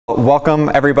Welcome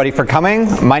everybody for coming.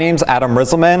 My name's Adam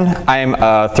Riesselman. I'm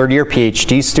a third-year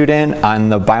PhD student on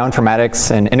the Bioinformatics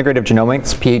and Integrative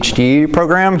Genomics PhD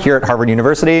program here at Harvard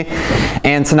University.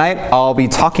 And tonight I'll be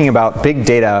talking about big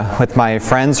data with my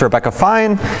friends Rebecca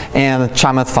Fine and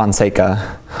Chamith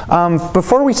Fonseka.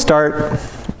 Before we start,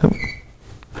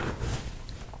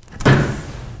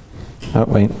 oh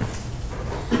wait,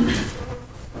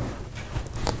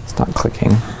 it's not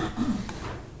clicking.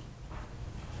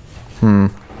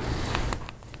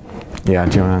 Yeah,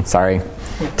 do you want to, sorry,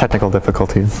 technical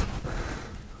difficulties.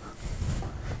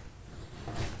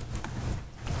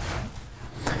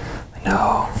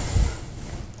 No.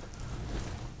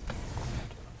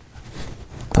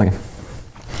 Okay.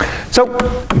 So,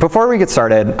 before we get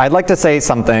started, I'd like to say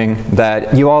something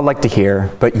that you all like to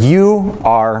hear, but you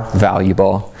are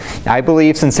valuable. I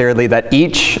believe sincerely that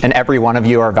each and every one of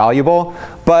you are valuable,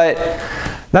 but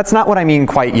that's not what I mean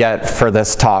quite yet for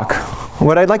this talk.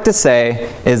 What I'd like to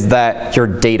say is that your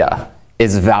data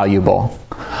is valuable.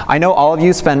 I know all of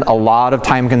you spend a lot of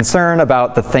time concerned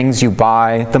about the things you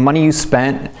buy, the money you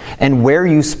spent, and where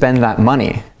you spend that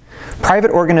money. Private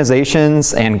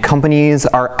organizations and companies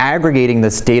are aggregating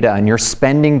this data and your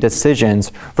spending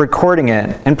decisions, recording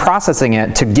it and processing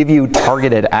it to give you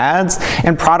targeted ads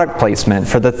and product placement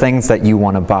for the things that you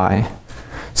want to buy.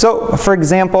 So, for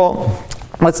example,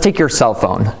 let's take your cell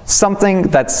phone, something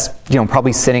that's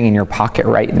probably sitting in your pocket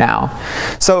right now.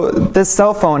 So this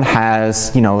cell phone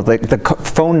has the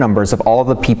phone numbers of all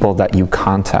the people that you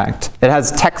contact. It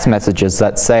has text messages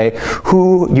that say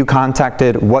who you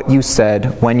contacted, what you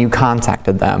said, when you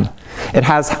contacted them. It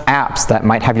has apps that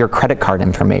might have your credit card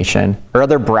information or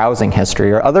other browsing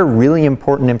history or other really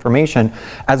important information,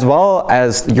 as well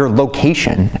as your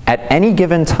location at any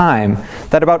given time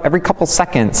that about every couple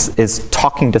seconds is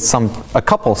talking to a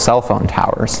couple cell phone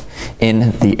towers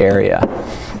in the area.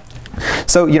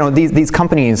 So these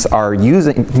companies are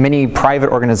using, many private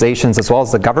organizations as well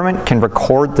as the government can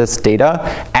record this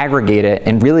data, aggregate it,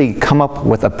 and really come up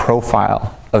with a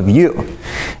profile of you.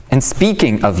 And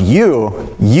speaking of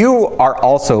you, you are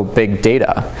also big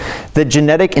data. The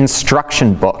genetic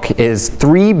instruction book is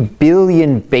 3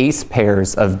 billion base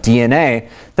pairs of DNA.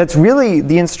 That's really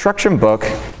the instruction book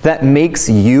that makes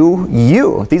you,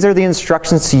 you. These are the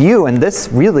instructions to you, and this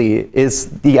really is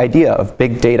the idea of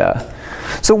big data.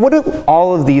 So what do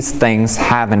all of these things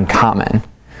have in common?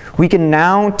 We can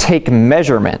now take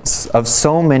measurements of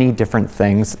so many different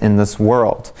things in this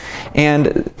world.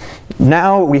 And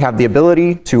now we have the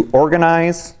ability to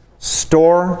organize,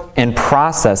 store, and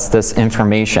process this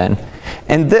information.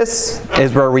 And this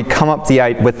is where we come up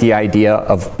with the idea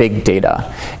of big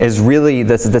data, is really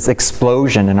this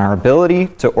explosion in our ability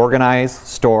to organize,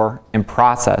 store, and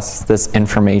process this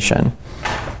information.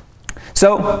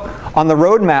 So, on the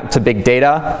roadmap to big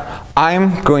data,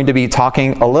 I'm going to be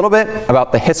talking a little bit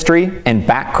about the history and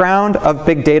background of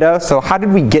big data. So how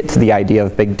did we get to the idea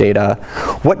of big data?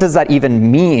 What does that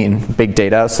even mean, big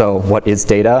data? So what is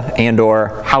data, and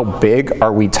or how big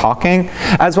are we talking?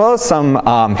 As well as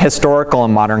some historical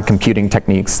and modern computing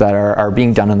techniques that are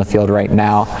being done in the field right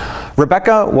now.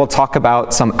 Rebecca will talk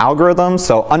about some algorithms,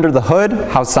 so under the hood,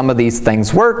 how some of these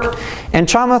things work. And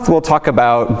Chamith will talk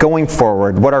about going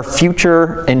forward, what our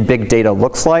future in big data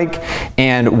looks like,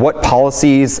 and what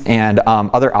policies and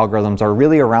other algorithms are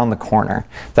really around the corner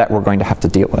that we're going to have to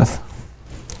deal with.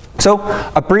 So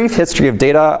a brief history of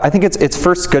data. I think it's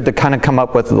first good to kind of come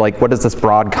up with what is this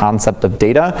broad concept of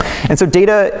data. And so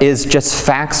data is just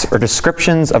facts or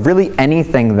descriptions of really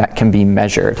anything that can be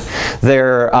measured.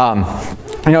 They're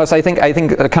so I think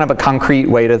kind of a concrete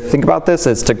way to think about this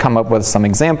is to come up with some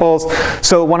examples.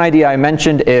 So one idea I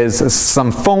mentioned is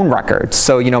some phone records.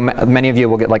 So many of you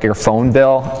will get your phone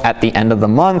bill at the end of the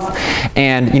month,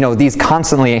 and these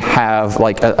constantly have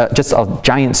just a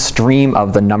giant stream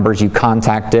of the numbers you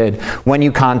contacted, when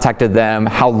you contacted them,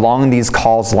 how long these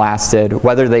calls lasted,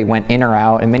 whether they went in or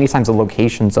out, and many times the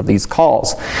locations of these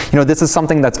calls. This is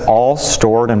something that's all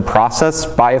stored and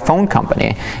processed by a phone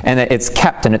company, and it's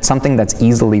kept, and it's something that's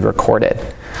easily recorded.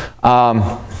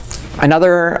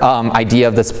 Another idea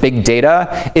of this big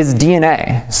data is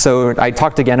DNA. So I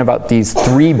talked again about these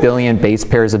 3 billion base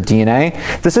pairs of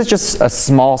DNA. This is just a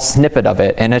small snippet of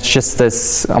it, and it's just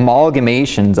this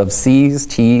amalgamations of C's,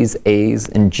 T's, A's,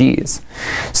 and G's.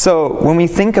 So when we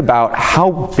think about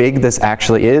how big this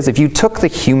actually is, if you took the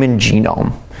human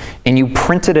genome and you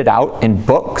printed it out in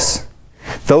books,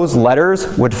 those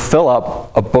letters would fill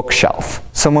up a bookshelf.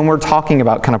 So when we're talking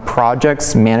about kind of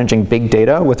projects managing big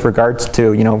data with regards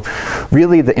to,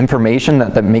 really the information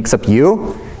that makes up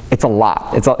you, it's a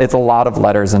lot. It's a lot of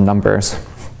letters and numbers.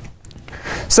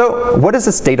 So what does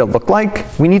this data look like?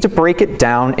 We need to break it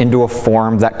down into a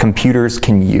form that computers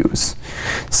can use.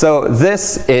 So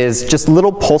this is just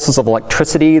little pulses of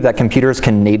electricity that computers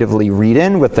can natively read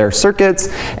in with their circuits,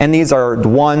 and these are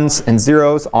ones and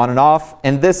zeros on and off,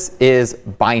 and this is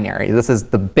binary. This is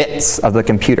the bits of the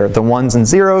computer, the ones and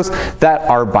zeros that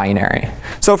are binary.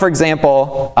 So for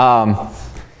example,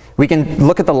 we can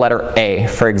look at the letter A,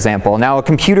 for example. Now a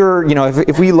computer,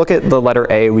 if we look at the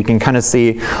letter A, we can kind of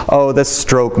see, oh, this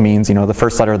stroke means, the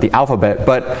first letter of the alphabet.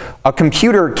 But a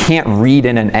computer can't read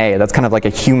in an A. That's kind of like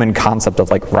a human concept of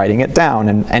like writing it down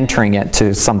and entering it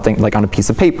to something like on a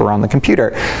piece of paper on the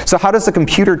computer. So how does the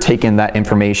computer take in that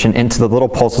information into the little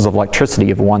pulses of electricity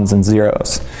of ones and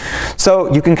zeros?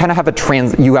 So you can kind of have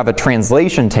a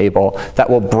translation table that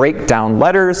will break down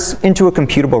letters into a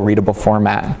computable, readable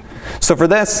format. So for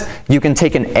this, you can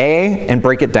take an A and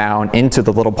break it down into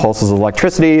the little pulses of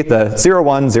electricity, the 0,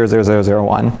 1, 0, 0, 0, 0,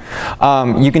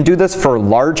 1. You can do this for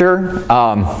larger,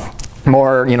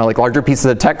 more, like larger pieces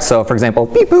of text. So for example,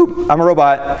 beep boop, I'm a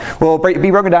robot, will be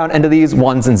broken down into these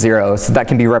ones and zeros that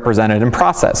can be represented and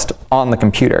processed on the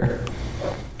computer.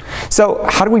 So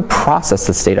how do we process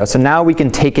this data? So now we can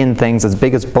take in things as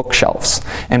big as bookshelves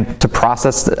and to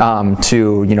process,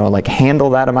 like handle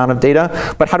that amount of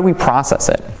data, but how do we process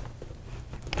it?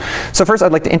 So first,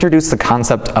 I'd like to introduce the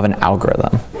concept of an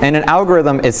algorithm. And an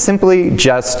algorithm is simply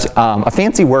just a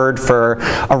fancy word for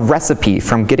a recipe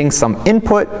from getting some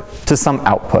input to some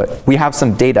output. We have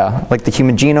some data, like the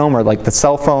human genome or like the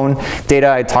cell phone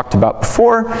data I talked about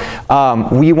before.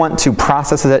 We want to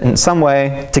process it in some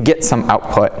way to get some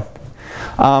output.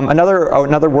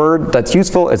 Another word that's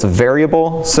useful is a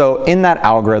variable. So in that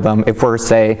algorithm, if we're,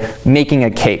 say, making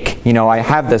a cake, I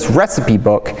have this recipe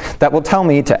book that will tell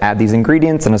me to add these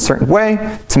ingredients in a certain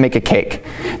way to make a cake.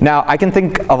 Now, I can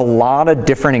think of a lot of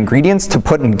different ingredients to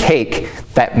put in cake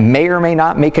that may or may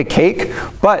not make a cake,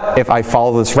 but if I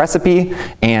follow this recipe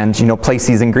and place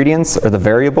these ingredients or the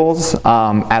variables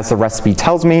as the recipe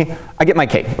tells me, I get my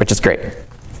cake, which is great.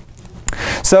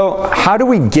 So how do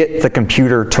we get the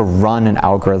computer to run an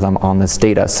algorithm on this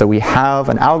data? So we have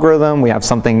an algorithm, we have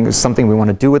something we want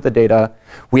to do with the data,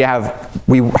 we have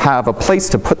a place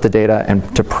to put the data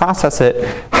and to process it.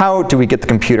 How do we get the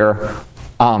computer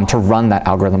to run that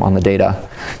algorithm on the data?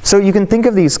 So you can think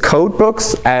of these code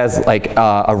books as like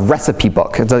a recipe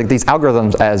book. It's like these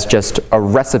algorithms as just a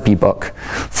recipe book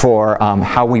for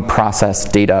how we process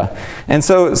data. And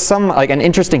so an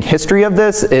interesting history of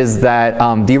this is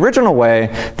that the original way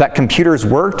that computers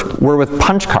worked were with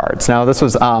punch cards. Now this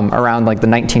was around like the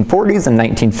 1940s and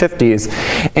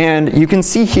 1950s. And you can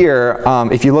see here,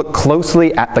 if you look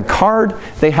closely at the card,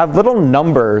 they have little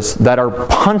numbers that are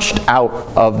punched out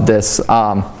of this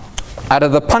out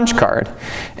of the punch card.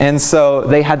 And so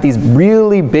they had these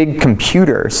really big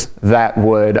computers that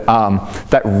would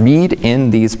that read in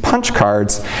these punch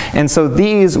cards. And so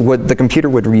the computer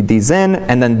would read these in,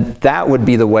 and then that would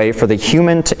be the way for the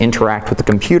human to interact with the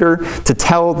computer to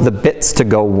tell the bits to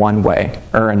go one way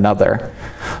or another.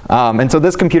 And so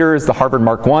this computer is the Harvard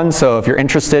Mark I. So if you're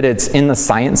interested, it's in the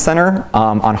Science Center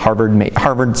on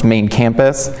Harvard's main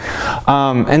campus.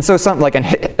 And so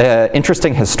an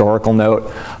interesting historical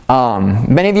note.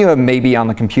 Many of you have maybe on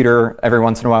the computer every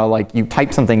once in a while, like you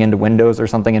type something into Windows or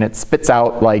something and it spits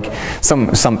out like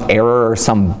some error or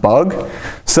some bug.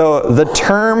 So the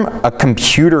term a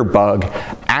computer bug,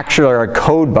 or a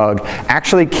code bug,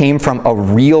 actually came from a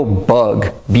real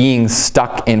bug being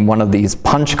stuck in one of these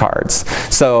punch cards.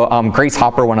 So Grace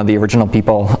Hopper, one of the original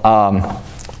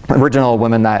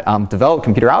women that developed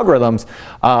computer algorithms,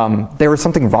 there was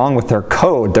something wrong with their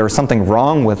code. There was something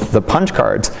wrong with the punch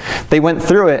cards. They went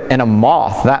through it, and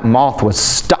that moth was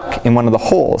stuck in one of the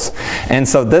holes. And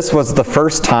so this was the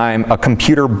first time a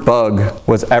computer bug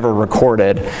was ever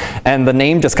recorded, and the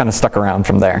name just kind of stuck around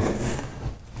from there.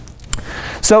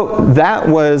 So that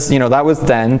was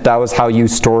how you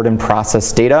stored and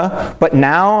processed data. But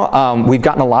now we've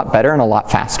gotten a lot better and a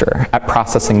lot faster at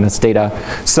processing this data.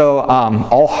 So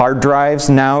all hard drives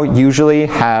now usually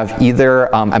have either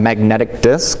a magnetic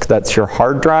disk, that's your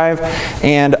hard drive,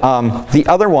 and the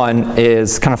other one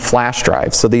is kind of flash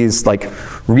drives. So these like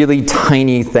really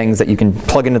tiny things that you can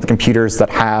plug into the computers that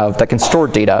can store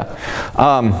data.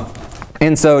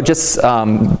 And so just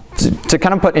to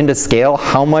kind of put into scale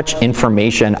how much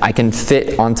information I can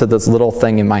fit onto this little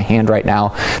thing in my hand right now.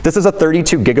 This is a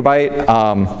 32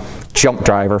 gigabyte jump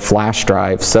drive or flash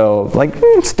drive. So like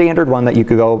standard one that you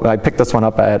could go, I picked this one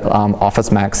up at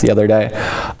Office Max the other day.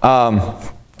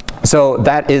 So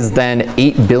that is then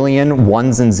 8 billion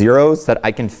ones and zeros that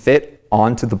I can fit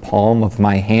onto the palm of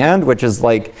my hand, which is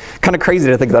like kind of crazy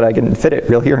to think that I can fit it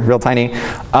real tiny.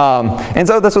 And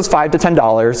so this was $5 to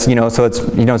 $10, you know, so it's,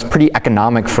 you know, it's pretty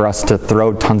economic for us to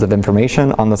throw tons of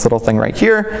information on this little thing right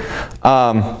here.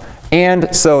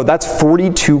 And so that's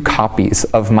 42 copies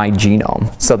of my genome.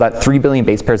 So that 3 billion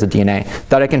base pairs of DNA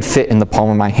that I can fit in the palm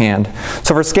of my hand.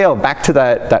 So for scale, back to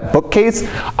that bookcase,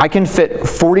 I can fit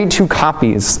 42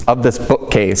 copies of this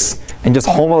bookcase and just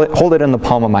hold it in the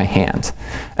palm of my hand.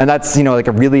 And that's, you know, like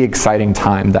a really exciting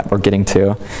time that we're getting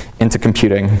to into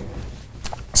computing.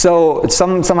 So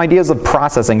some ideas of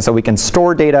processing, so we can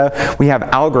store data, we have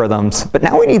algorithms, but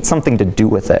now we need something to do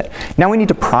with it. Now we need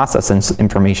to process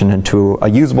information into a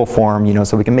usable form, you know,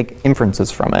 so we can make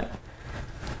inferences from it.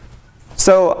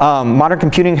 So modern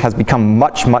computing has become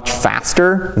much, much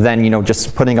faster than, you know,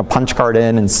 just putting a punch card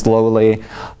in and slowly, you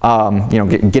know,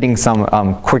 getting some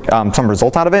some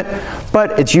result out of it.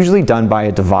 But it's usually done by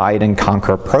a divide and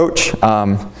conquer approach.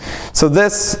 So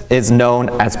this is known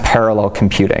as parallel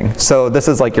computing. So this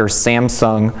is like your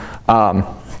Samsung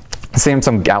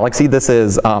Galaxy. This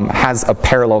is has a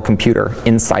parallel computer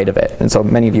inside of it, and so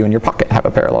many of you in your pocket have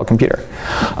a parallel computer.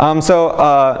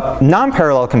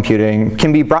 Non-parallel computing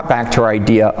can be brought back to our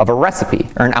idea of a recipe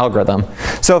or an algorithm.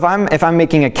 So if I'm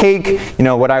making a cake, you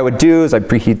know, what I would do is I'd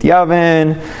preheat the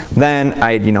oven, then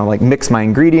I'd, you know, like mix my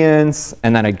ingredients,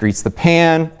 and then I'd grease the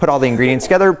pan, put all the ingredients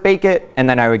together, bake it, and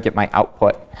then I would get my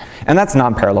output. And that's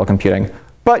non-parallel computing.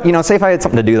 But, you know, say if I had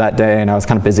something to do that day and I was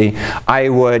kind of busy, I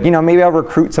would, you know, maybe I'll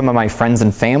recruit some of my friends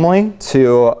and family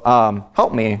to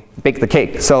help me bake the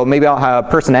cake. So maybe I'll have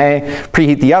person A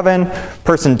preheat the oven,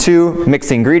 person 2 mix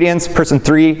the ingredients, person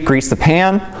 3 grease the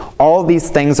pan. All these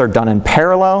things are done in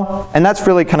parallel, and that's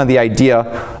really kind of the idea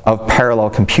of parallel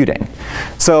computing.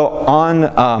 So on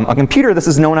a computer, this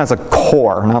is known as a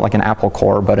core, not like an Apple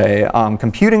core, but a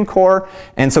computing core.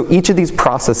 And so each of these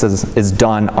processes is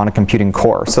done on a computing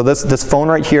core. So this phone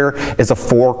right here is a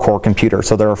 4-core computer.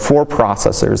 So there are 4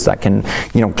 processors that can,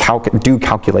 you know, do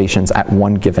calculations at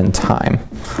one given time.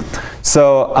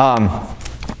 So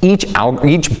each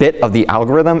bit of the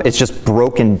algorithm is just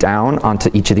broken down onto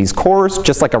each of these cores,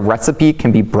 just like a recipe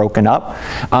can be broken up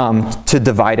to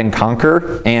divide and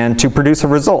conquer and to produce a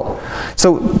result.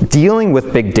 So dealing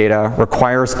with big data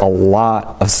requires a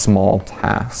lot of small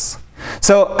tasks.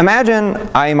 So imagine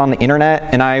I'm on the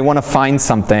internet and I want to find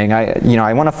something.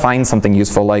 I want to find something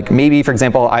useful. Like maybe, for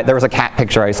example, there was a cat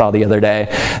picture I saw the other day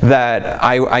that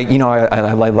I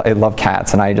love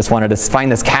cats, and I just wanted to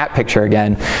find this cat picture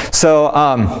again. So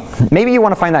maybe you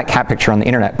want to find that cat picture on the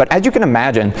internet. But as you can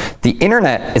imagine, the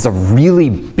internet is a really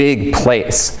big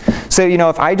place. So, you know,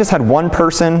 if I just had one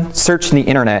person search the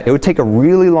internet, it would take a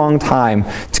really long time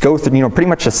to go through, you know, pretty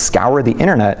much just scour the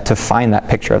internet to find that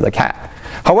picture of the cat.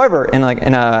 However,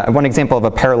 one example of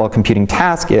a parallel computing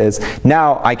task is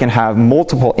now I can have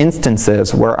multiple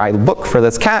instances where I look for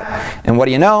this cat, and what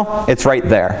do you know? It's right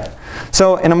there.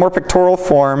 So in a more pictorial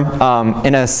form,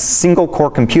 in a single core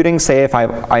computing, say if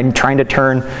I'm trying to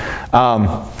turn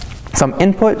some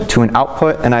input to an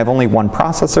output and I have only one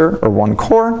processor or one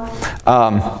core,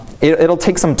 it'll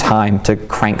take some time to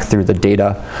crank through the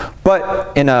data.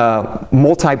 But in a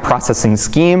multi-processing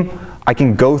scheme, I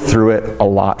can go through it a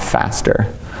lot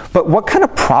faster. But what kind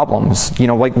of problems, you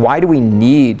know, like why do we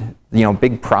need, you know,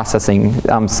 big processing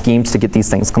schemes to get these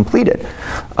things completed?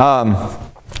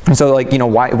 So like, you know,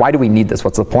 why do we need this?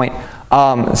 What's the point?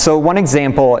 So one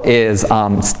example is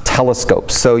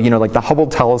telescopes. So, you know, like the Hubble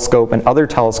telescope and other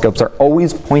telescopes are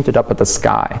always pointed up at the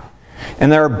sky.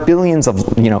 And there are billions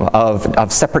of, you know,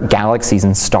 of separate galaxies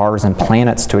and stars and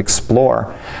planets to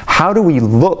explore. How do we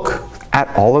look at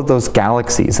all of those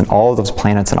galaxies and all of those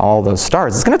planets and all of those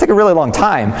stars? It's going to take a really long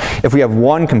time if we have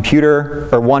one computer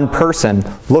or one person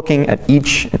looking at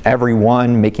each and every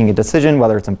one, making a decision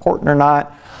whether it's important or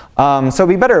not. So it'd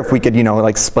be better if we could, you know,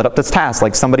 like split up this task.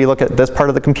 Like somebody look at this part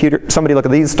of the computer, somebody look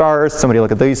at these stars, somebody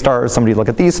look at these stars, somebody look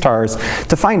at these stars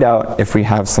to find out if we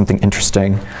have something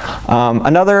interesting.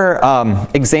 Another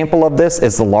example of this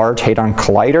is the Large Hadron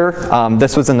Collider.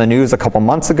 This was in the news a couple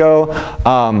months ago,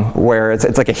 where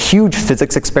it's like a huge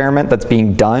physics experiment that's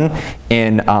being done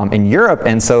in Europe,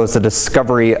 and so it's a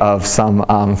discovery of some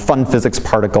fun physics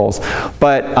particles.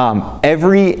 But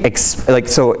every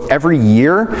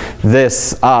year,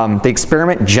 this the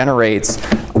experiment generates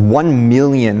 1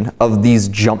 million of these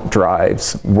jump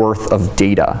drives worth of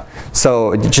data.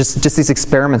 So just these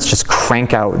experiments just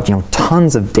crank out, you know,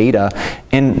 tons of data,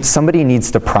 and somebody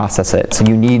needs to process it. So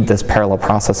you need this parallel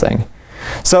processing.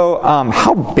 So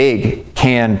how big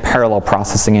can parallel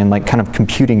processing and like kind of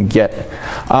computing get?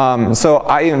 So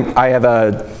I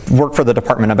have work for the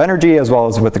Department of Energy as well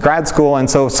as with the grad school, and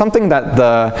so something that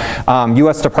the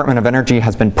US Department of Energy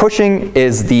has been pushing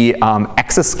is the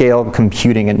exascale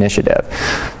computing initiative.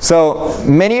 So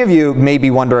many of you may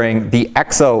be wondering, the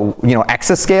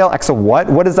exascale,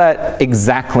 what does that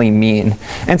exactly mean?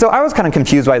 And so I was kind of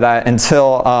confused by that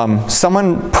until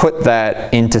someone put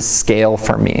that into scale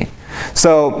for me.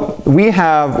 So we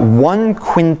have 1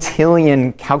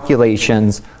 quintillion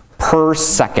calculations per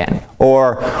second,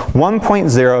 or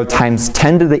 1.0 times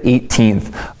 10 to the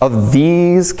 18th of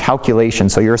these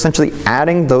calculations. So you're essentially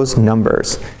adding those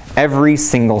numbers every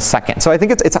single second. So I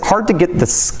think it's hard to get the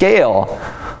scale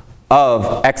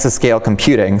of exascale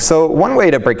computing. So one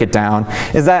way to break it down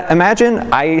is that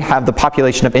imagine I have the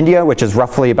population of India, which is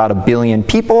roughly about 1 billion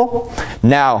people.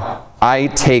 Now I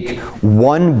take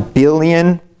 1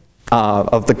 billion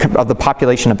of the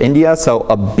population of India, so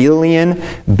 1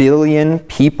 billion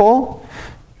people,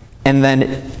 and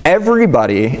then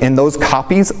everybody in those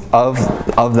copies of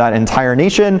that entire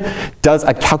nation does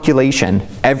a calculation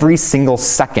every single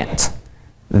second.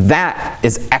 That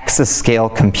is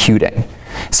exascale computing.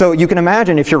 So you can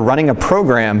imagine if you're running a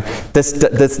program,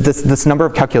 this number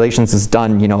of calculations is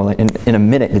done, in a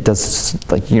minute. It does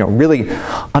really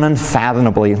an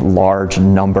unfathomably large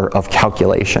number of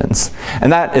calculations,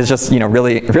 and that is just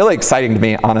really exciting to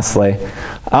me, honestly.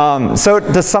 So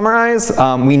to summarize,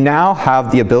 we now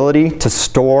have the ability to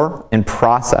store and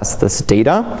process this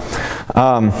data.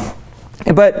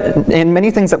 But in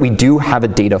many things that we do have a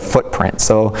data footprint.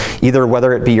 So either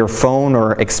whether it be your phone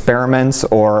or experiments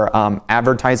or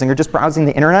advertising or just browsing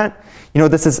the internet,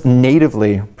 this is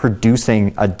natively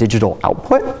producing a digital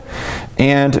output.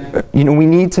 And we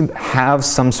need to have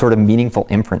some sort of meaningful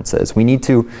inferences. We need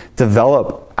to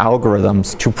develop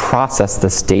algorithms to process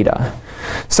this data.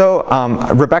 So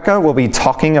Rebecca will be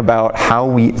talking about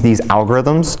how these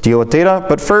algorithms deal with data.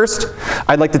 But first,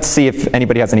 I'd like to see if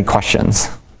anybody has any questions.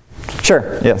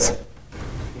 Sure, yes.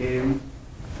 There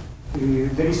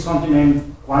is something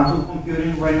named quantum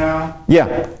computing right now.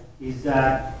 Yeah. Is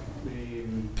that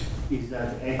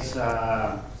X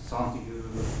something you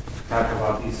talk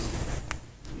about? Is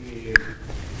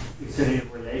it in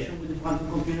relation with the quantum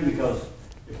computer? Because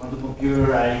the quantum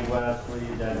computer, I was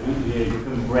reading that you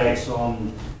can break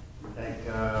some like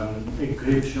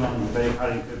encryption, very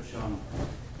hard encryption.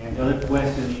 And the other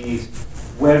question is,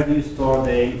 where do you store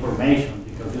the information?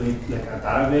 Because you need like a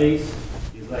database,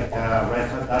 it's like a Red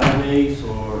Hat database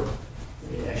or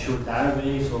Azure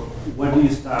database, or where do you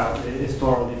store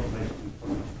all the information?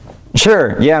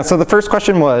 Sure, yeah, so the first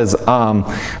question was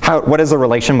what is the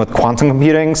relation with quantum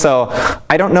computing? So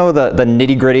I don't know the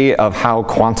nitty-gritty of how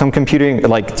quantum computing,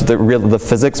 like the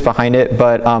physics behind it,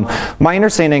 but my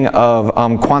understanding of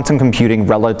quantum computing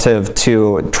relative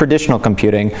to traditional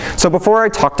computing, so before I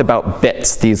talked about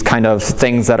bits, these kind of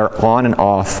things that are on and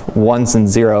off, ones and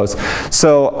zeros,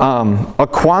 so a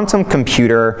quantum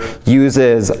computer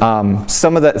uses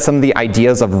some of the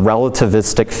ideas of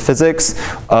relativistic physics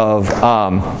of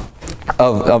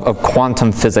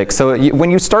quantum physics. So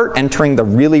when you start entering the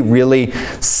really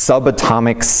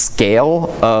subatomic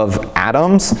scale of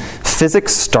atoms,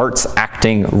 physics starts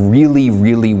acting really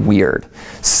weird,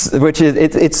 which is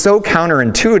it's so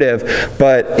counterintuitive.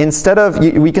 But instead of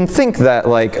we can think that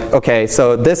like, okay,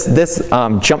 so this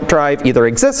jump drive either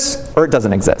exists or it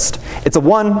doesn't exist. It's a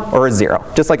 1 or a 0,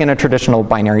 just like in a traditional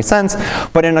binary sense.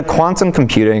 But in a quantum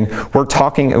computing, we're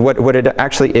talking what it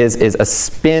actually is a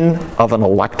spin of an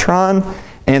electron.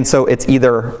 And so it's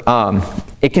either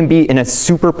it can be in a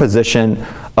superposition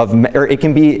of, or it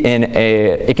can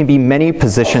be many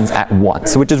positions at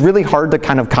once, which is really hard to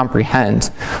kind of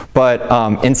comprehend. But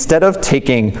instead of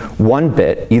taking one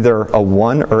bit, either a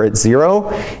 1 or a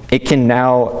 0, it can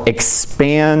now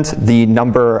expand the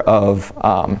number of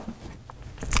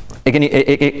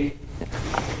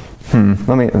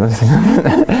let me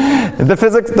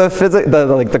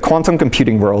the quantum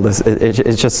computing world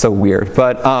is just so weird,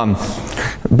 but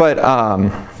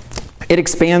it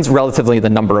expands relatively the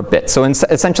number of bits. So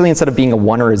essentially, instead of being a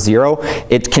 1 or a 0,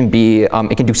 it can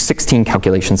do 16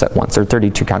 calculations at once or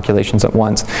 32 calculations at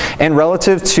once. And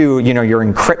relative to your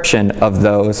encryption of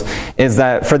those is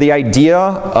that for the idea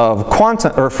of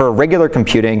quantum or for regular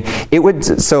computing,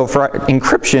 so for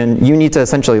encryption you need to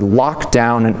essentially lock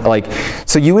down and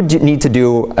so you would need to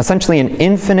do essentially an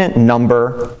infinite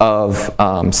number of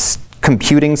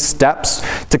computing steps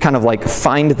to kind of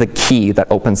find the key that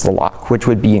opens the lock, which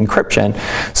would be encryption.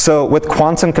 So with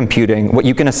quantum computing, what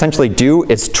you can essentially do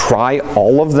is try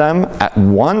all of them at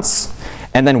once,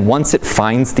 and then once it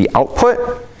finds the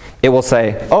output, it will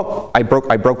say, oh, I broke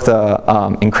the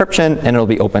encryption, and it'll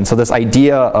be open. So this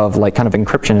idea of like kind of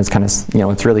encryption is kind of,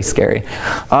 it's really scary.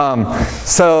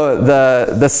 So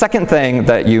the second thing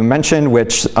that you mentioned,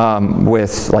 which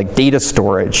with like data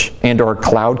storage and or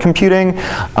cloud computing,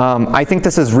 I think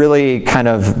this has really kind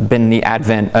of been the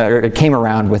advent, or it came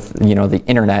around with the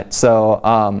internet.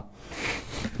 So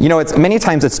many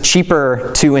times it's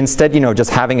cheaper to instead,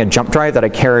 just having a jump drive that I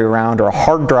carry around or a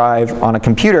hard drive on a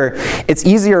computer, it's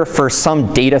easier for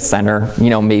some data center,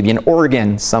 maybe in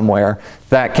Oregon somewhere,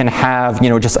 that can have,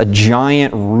 just a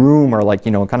giant room or like,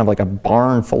 kind of like a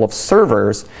barn full of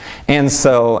servers. And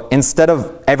so instead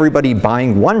of everybody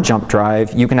buying one jump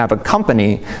drive, you can have a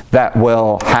company that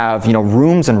will have,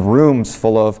 rooms and rooms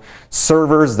full of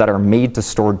servers that are made to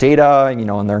store data,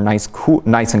 and they're nice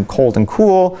and cold and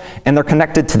cool, and they're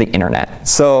connected to the internet.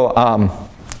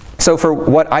 So for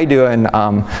what I do, and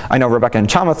I know Rebecca and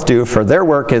Chamith do for their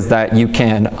work, is that you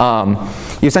can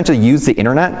you essentially use the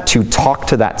internet to talk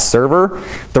to that server.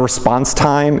 The response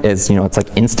time is, it's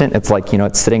like instant. It's like,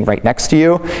 it's sitting right next to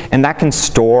you, and that can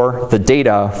store the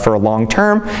data for a long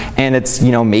term, and it's,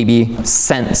 maybe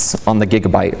cents on the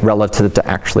gigabyte relative to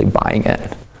actually buying it.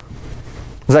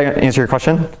 Does that answer your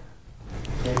question?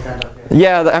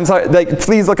 Yeah, I'm sorry,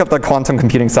 please look up the quantum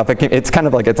computing stuff. It's kind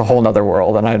of like it's a whole other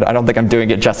world, and I don't think I'm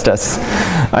doing it justice.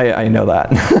 I know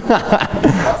that.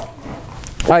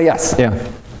 Yes, yeah.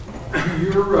 The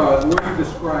way you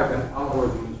describe an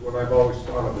algorithm is what I've always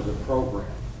thought of as a program.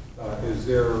 Is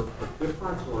there a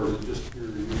difference, or is it just your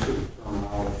use of the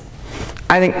terminology?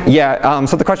 I think, yeah,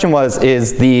 so the question was,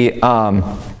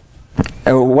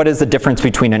 what is the difference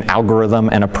between an algorithm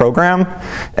and a program?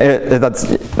 That's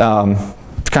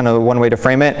kind of one way to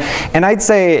frame it. And I'd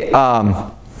say,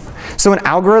 so an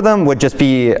algorithm would just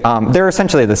be, they're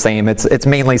essentially the same. It's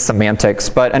mainly semantics,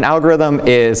 but an algorithm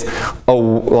is,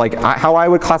 how I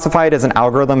would classify it as an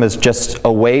algorithm is just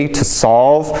a way to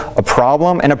solve a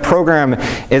problem, and a program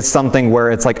is something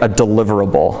where it's like a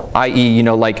deliverable, i.e.,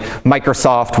 like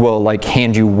Microsoft will like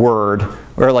hand you Word,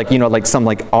 or like, like some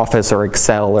like Office or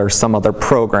Excel or some other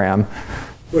program.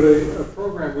 But a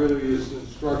program really is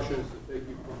instructions that take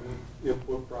you from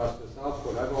input, process,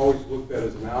 output. I've always looked at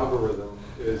as an algorithm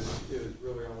is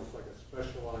really almost like a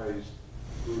specialized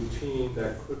routine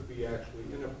that could be actually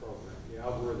in a program. The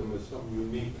algorithm is some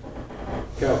unique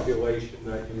calculation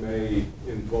that you may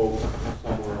invoke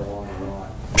somewhere along the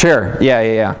line. Sure.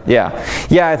 Yeah.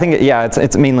 I think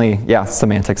it's mainly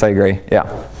semantics. I agree.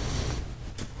 Yeah.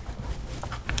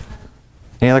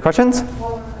 Any other questions? One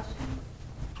more question.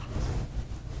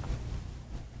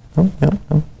 Oh, yeah.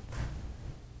 Oh.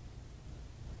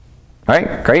 All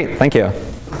right, great, thank you.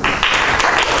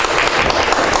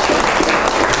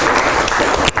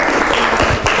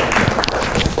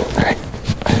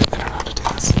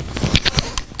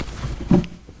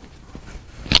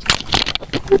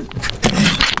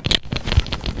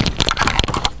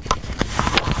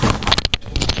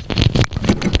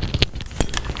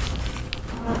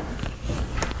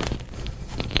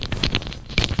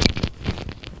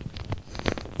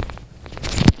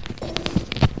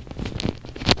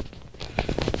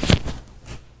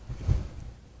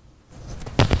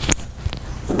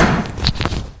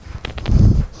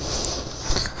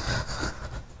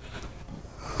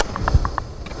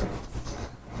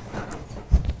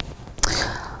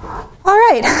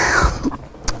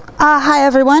 Hi,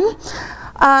 everyone.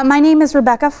 My name is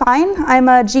Rebecca Fine. I'm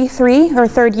a G3, or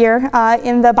third year,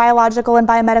 in the Biological and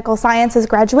Biomedical Sciences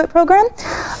graduate program.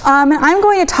 And I'm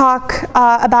going to talk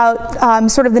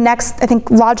about sort of the next, I think,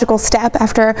 logical step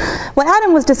after what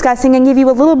Adam was discussing, and give you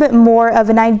a little bit more of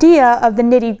an idea of the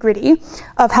nitty-gritty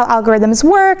of how algorithms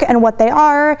work and what they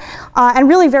are, and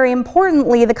really, very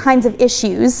importantly, the kinds of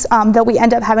issues that we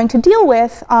end up having to deal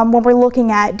with when we're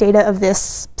looking at data of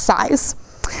this size.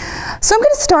 So I'm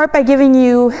going to start by giving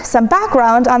you some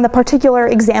background on the particular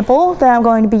example that I'm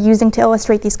going to be using to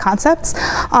illustrate these concepts,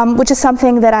 which is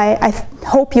something that I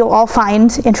hope you'll all find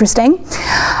interesting. And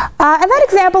that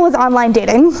example is online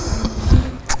dating.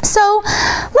 So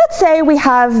let's say we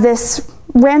have this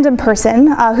random person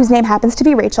whose name happens to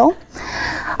be Rachel.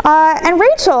 And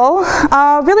Rachel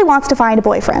really wants to find a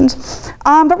boyfriend.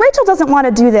 But Rachel doesn't want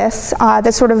to do this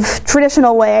the sort of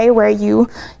traditional way where you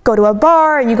go to a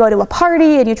bar and you go to a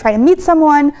party and you try to meet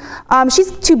someone.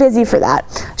 She's too busy for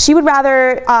that. She would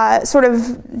rather sort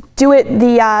of do it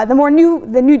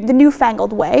the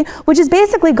newfangled way, which is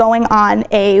basically going on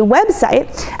a website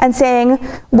and saying,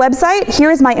 website,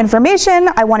 here is my information.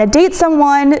 I want to date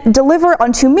someone. Deliver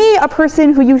unto me a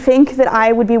person who you think that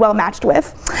I would be well matched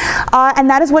with. And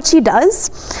that is what she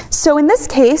does. So in this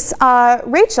case,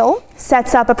 Rachel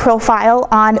sets up a profile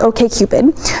on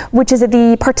OkCupid, which is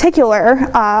the particular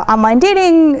online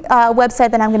dating website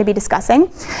that I'm going to be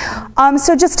discussing.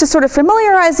 So just to sort of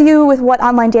familiarize you with what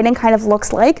online dating kind of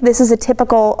looks like, this is a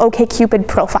typical OkCupid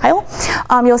profile.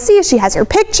 You'll see she has her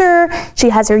picture, she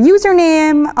has her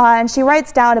username, and she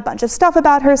writes down a bunch of stuff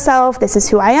about herself. This is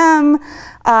who I am.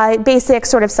 Basic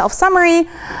sort of self-summary,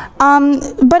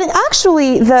 but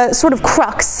actually the sort of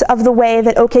crux of the way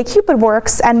that OkCupid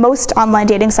works and most online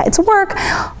dating sites work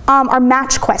are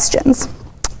match questions.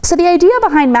 So the idea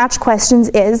behind match questions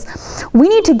is we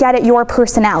need to get at your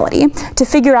personality to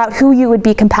figure out who you would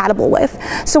be compatible with.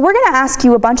 So we're going to ask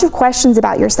you a bunch of questions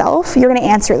about yourself, you're going to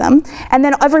answer them, and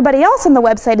then everybody else on the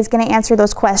website is going to answer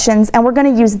those questions, and we're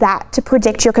going to use that to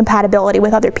predict your compatibility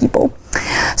with other people.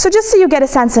 So just so you get a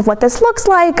sense of what this looks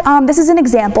like, this is an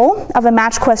example of a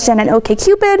match question in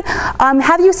OkCupid.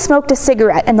 Have you smoked a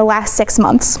cigarette in the last 6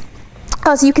 months?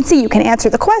 So you can see you can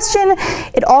answer the question.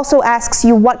 It also asks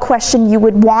you what question you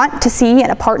would want to see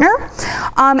in a partner.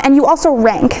 And you also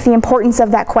rank the importance of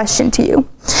that question to you.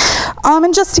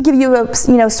 And just to give you a,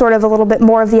 sort of a little bit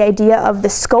more of the idea of the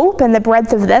scope and the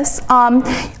breadth of this,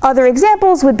 other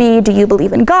examples would be, do you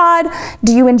believe in God?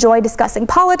 Do you enjoy discussing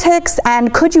politics?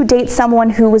 And could you date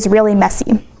someone who was really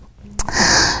messy?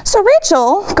 So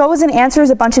Rachel goes and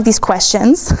answers a bunch of these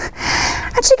questions,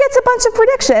 and she gets a bunch of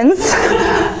predictions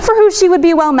for who she would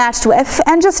be well matched with.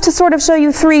 And just to sort of show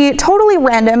you 3 totally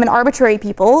random and arbitrary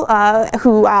people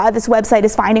who this website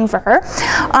is finding for her,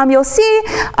 you'll see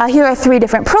here are 3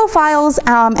 different profiles,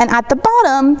 and at the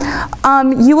bottom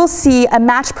you will see a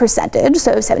match percentage,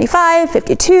 so 75,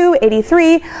 52,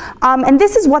 83, and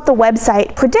this is what the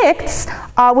website predicts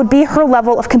would be her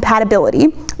level of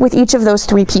compatibility with each of those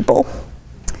 3 people.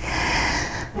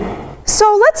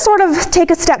 So let's sort of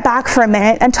take a step back for a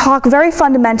minute and talk very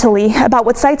fundamentally about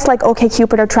what sites like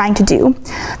OkCupid are trying to do.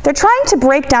 They're trying to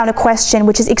break down a question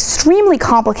which is extremely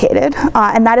complicated,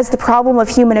 and that is the problem of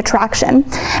human attraction,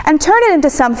 and turn it into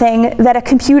something that a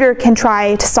computer can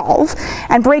try to solve,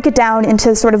 and break it down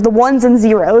into sort of the ones and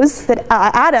zeros that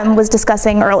Adam was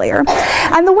discussing earlier.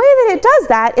 And the way that it does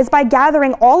that is by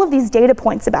gathering all of these data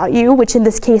points about you, which in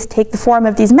this case take the form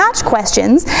of these match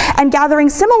questions, and gathering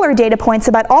similar data points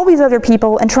about all these other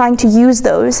people and trying to use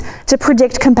those to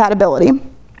predict compatibility.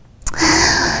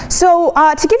 So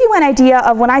to give you an idea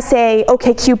of when I say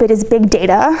OkCupid is big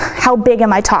data, how big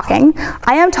am I talking?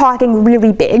 I am talking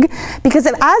really big, because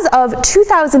as of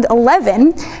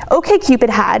 2011, OkCupid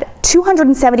had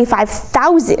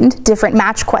 275,000 different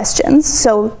match questions.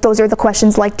 So those are the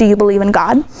questions like, do you believe in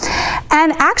God?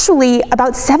 And actually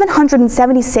about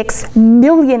 776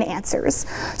 million answers.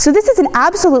 So this is an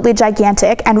absolutely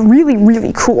gigantic and really,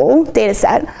 really cool data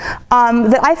set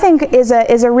that I think is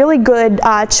a really good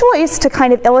choice to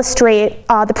kind of illustrate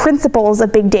the principles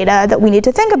of big data that we need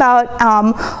to think about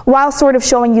while sort of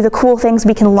showing you the cool things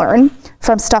we can learn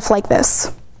from stuff like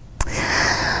this.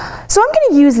 So I'm going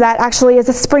to use that actually as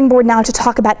a springboard now to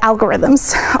talk about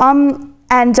algorithms.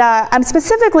 And I'm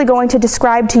specifically going to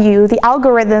describe to you the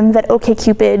algorithm that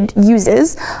OkCupid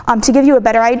uses to give you a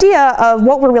better idea of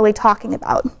what we're really talking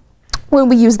about when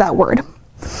we use that word.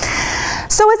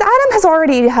 So as Adam has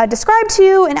already described to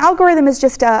you, an algorithm is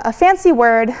just a fancy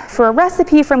word for a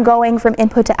recipe from going from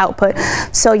input to output.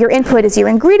 So your input is your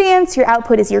ingredients, your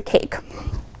output is your cake.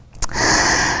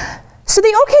 So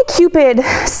the OkCupid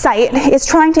site is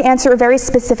trying to answer a very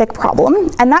specific problem,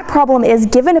 and that problem is,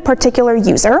 given a particular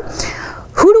user,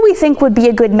 who do we think would be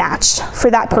a good match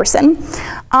for that person?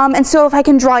 And so if I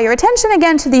can draw your attention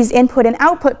again to these input and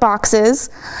output boxes,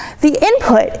 the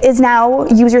input is now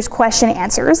users' question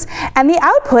answers, and the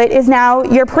output is now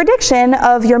your prediction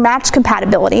of your match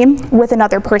compatibility with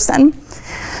another person.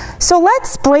 So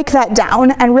let's break that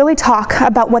down and really talk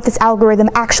about what this algorithm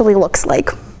actually looks like.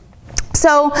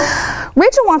 So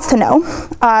Rachel wants to know,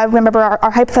 remember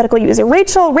our hypothetical user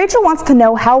Rachel wants to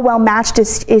know how well matched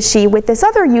is she with this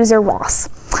other user Ross.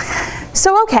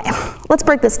 So okay, let's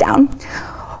break this down.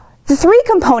 The 3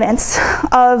 components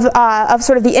of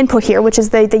sort of the input here, which is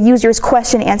the user's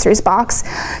question answers box.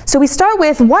 So we start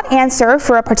with what answer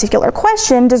for a particular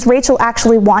question does Rachel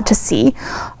actually want to see?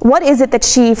 What is it that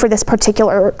she, for this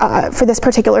particular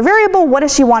variable, what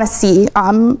does she want to see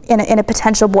in a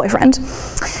potential boyfriend?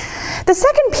 The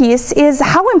second piece is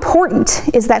how important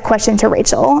is that question to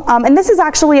Rachel? And this is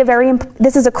actually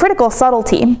this is a critical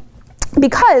subtlety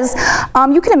because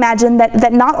you can imagine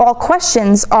that not all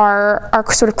questions are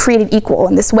sort of created equal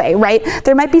in this way, right?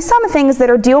 There might be some things that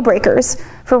are deal breakers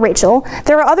for Rachel.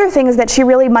 There are other things that she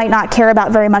really might not care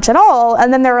about very much at all,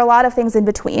 and then there are a lot of things in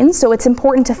between, so it's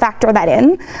important to factor that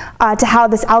in to how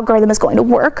this algorithm is going to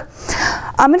work.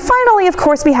 And finally, of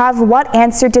course, we have what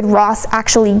answer did Ross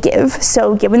actually give?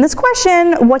 So given this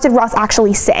question, what did Ross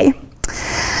actually say?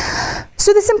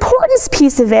 So this importance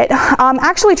piece of it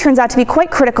actually turns out to be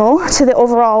quite critical to the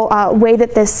overall way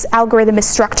that this algorithm is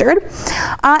structured.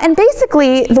 And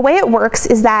basically, the way it works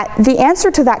is that the answer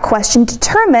to that question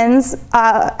determines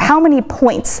how many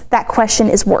points that question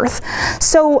is worth.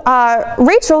 So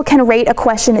Rachel can rate a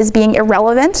question as being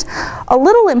irrelevant, a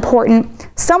little important,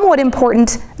 somewhat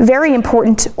important, very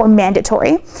important, or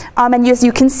mandatory. And as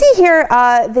you can see here,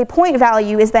 the point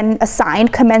value is then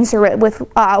assigned commensurate with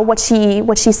what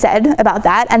she said about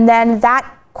that, and then that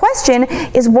question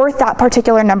is worth that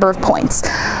particular number of points.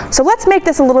 So let's make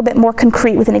this a little bit more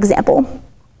concrete with an example.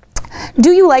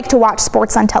 Do you like to watch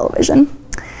sports on television?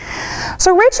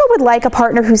 So Rachel would like a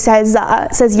partner who says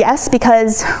yes,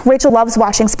 because Rachel loves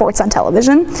watching sports on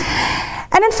television.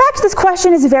 And in fact, this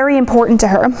question is very important to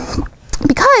her,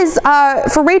 because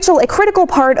for Rachel, a critical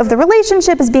part of the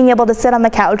relationship is being able to sit on the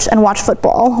couch and watch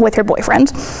football with her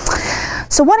boyfriend.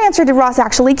 So what answer did Ross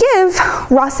actually give?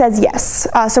 Ross says yes.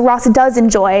 So Ross does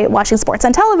enjoy watching sports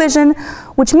on television,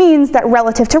 which means that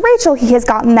relative to Rachel, he has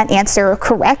gotten that answer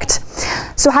correct.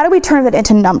 So how do we turn that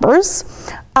into numbers?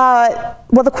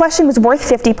 Well, the question was worth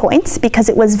 50 points because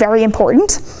it was very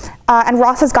important, and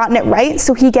Ross has gotten it right,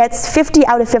 so he gets 50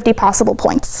 out of 50 possible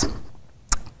points.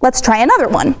 Let's try another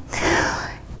one.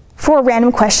 For a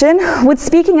random question, would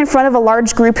speaking in front of a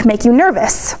large group make you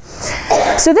nervous?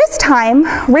 So this time,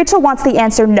 Rachel wants the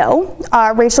answer no.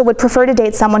 Rachel would prefer to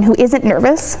date someone who isn't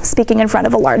nervous, speaking in front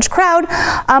of a large crowd,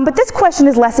 but this question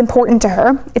is less important to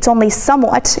her. It's only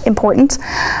somewhat important.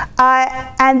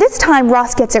 And this time,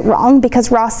 Ross gets it wrong because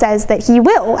Ross says that he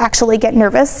will actually get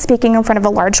nervous speaking in front of a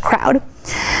large crowd.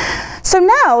 So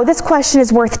now this question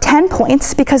is worth 10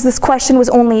 points because this question was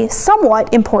only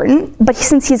somewhat important, but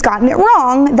since he's gotten it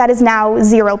wrong, that is now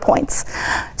 0 points.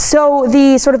 So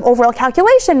the sort of overall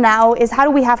calculation now is how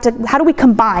do we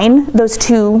combine those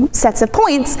two sets of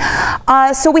points?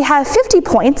 So we have 50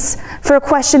 points for a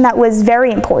question that was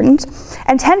very important,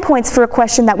 and 10 points for a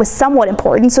question that was somewhat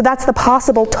important, so that's the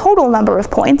possible total number of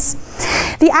points.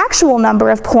 The actual number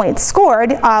of points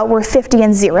scored were 50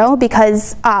 and 0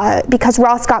 because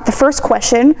Ross got the first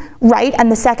question right and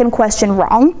the second question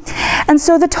wrong. And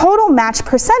so the total match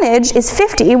percentage is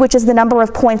 50, which is the number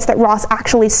of points that Ross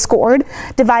actually scored,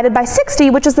 divided by 60,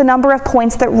 which is the number of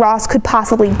points that Ross could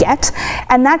possibly get.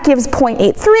 And that gives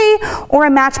 0.83, or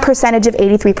a match percentage of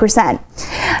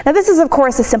 83%. Now this is of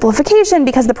course a simplification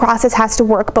because the process has to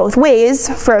work both ways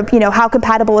for, how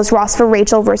compatible is Ross for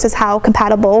Rachel versus how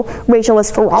compatible Rachel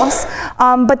is for Ross.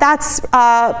 But that's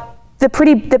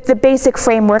the basic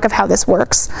framework of how this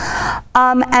works.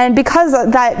 And because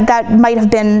that might have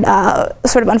been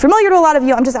sort of unfamiliar to a lot of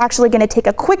you, I'm just actually going to take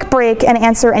a quick break and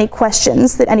answer any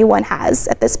questions that anyone has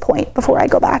at this point before I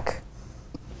go back.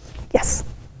 Yes?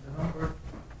 The number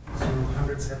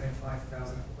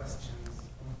 275,000 questions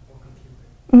on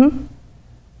OpenCupid. Mm-hmm.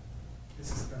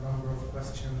 This is the number of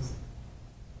questions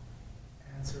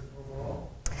answered overall.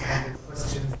 And the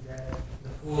questions that, the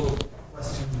pool of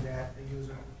questions that the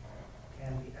user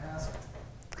can be asked.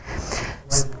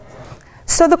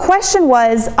 So the question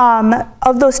was,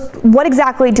 of those, what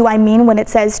exactly do I mean when it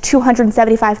says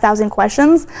 275,000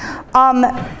 questions?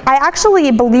 I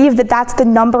actually believe that that's the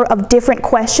number of different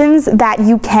questions that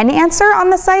you can answer on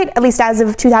the site, at least as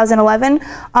of 2011,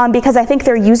 because I think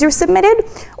they're user submitted,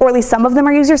 or at least some of them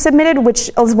are user submitted,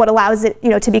 which is what allows it,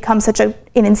 to become such an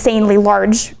insanely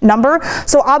large number.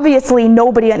 So obviously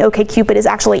nobody on OkCupid is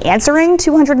actually answering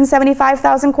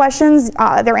 275,000 questions.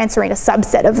 They're answering a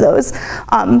subset of those.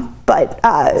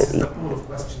 This is the pool of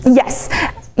questions. Yes.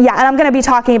 Yeah, and I'm going to be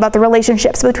talking about the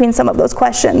relationships between some of those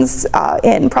questions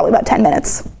in probably about 10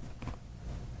 minutes.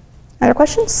 Other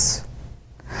questions?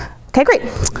 Okay, great.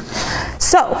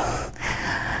 So,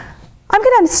 I'm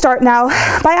going to start now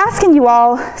by asking you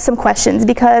all some questions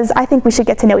because I think we should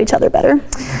get to know each other better.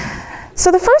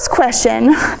 So the first question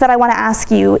that I want to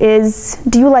ask you is,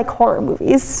 do you like horror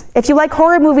movies? If you like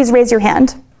horror movies, raise your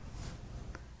hand.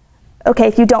 Okay,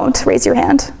 if you don't, raise your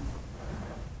hand.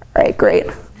 All right, great.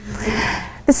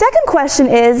 The second question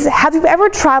is, have you ever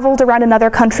traveled around another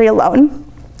country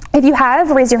alone? If you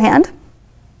have, raise your hand.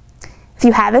 If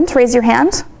you haven't, raise your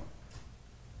hand.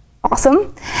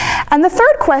 Awesome. And the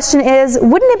third question is,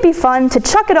 wouldn't it be fun to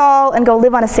chuck it all and go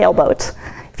live on a sailboat?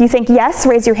 If you think yes,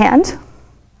 raise your hand.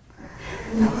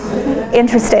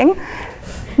 interesting?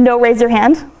 No, raise your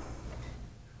hand.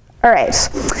 All right,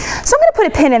 so I'm going to put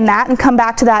a pin in that and come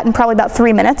back to that in probably about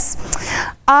 3 minutes.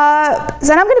 Then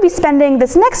I'm going to be spending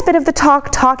this next bit of the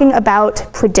talk talking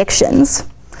about predictions.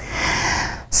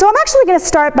 So I'm actually going to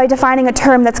start by defining a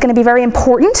term that's going to be very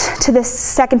important to this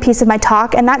second piece of my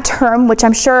talk, and that term, which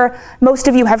I'm sure most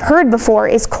of you have heard before,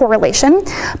 is correlation.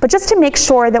 But just to make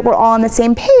sure that we're all on the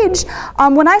same page,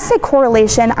 when I say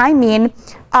correlation, I mean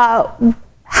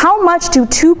how much do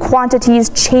two quantities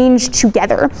change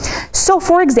together? So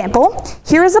for example,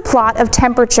 here is a plot of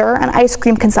temperature and ice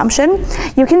cream consumption.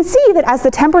 You can see that as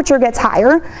the temperature gets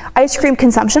higher, ice cream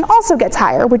consumption also gets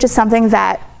higher, which is something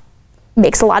that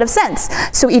makes a lot of sense.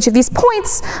 So each of these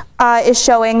points is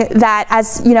showing that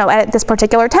as, you know, at this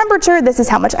particular temperature, this is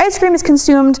how much ice cream is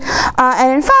consumed.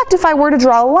 And in fact, if I were to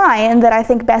draw a line that I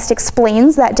think best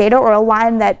explains that data, or a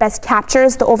line that best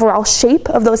captures the overall shape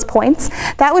of those points,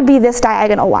 that would be this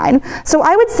diagonal line. So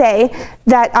I would say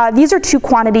that these are two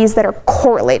quantities that are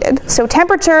correlated. So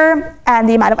temperature and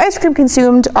the amount of ice cream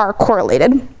consumed are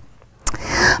correlated.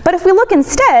 But if we look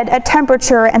instead at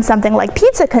temperature and something like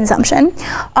pizza consumption,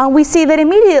 we see that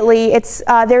immediately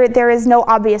there is no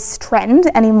obvious trend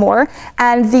anymore,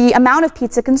 and the amount of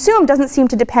pizza consumed doesn't seem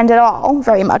to depend at all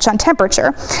very much on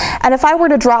temperature. And if I were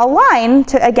to draw a line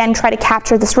to, again, try to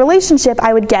capture this relationship,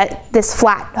 I would get this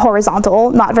flat,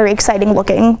 horizontal, not very exciting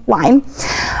looking line.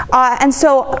 And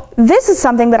so this is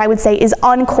something that I would say is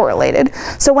uncorrelated.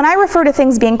 So when I refer to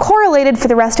things being correlated for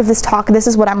the rest of this talk, this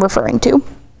is what I'm referring to.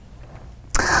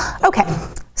 Okay,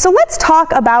 so let's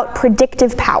talk about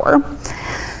predictive power.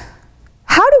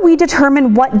 How do we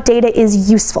determine what data is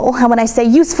useful? And when I say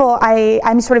useful,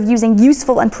 I'm sort of using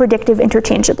useful and predictive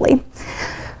interchangeably.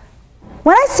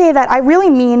 When I say that, I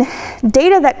really mean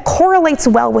data that correlates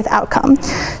well with outcome.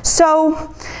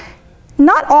 So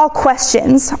not all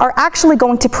questions are actually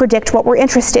going to predict what we're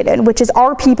interested in, which is,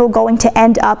 are people going to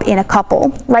end up in a couple,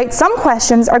 right? Some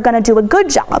questions are going to do a good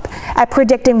job at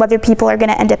predicting whether people are going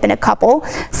to end up in a couple.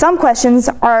 Some questions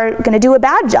are going to do a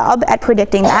bad job at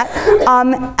predicting that.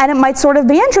 And it might sort of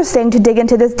be interesting to dig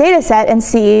into this data set and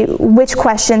see which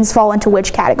questions fall into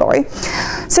which category.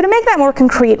 So to make that more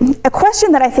concrete, a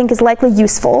question that I think is likely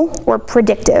useful or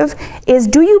predictive is,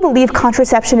 do you believe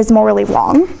contraception is morally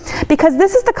wrong? Because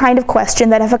this is the kind of question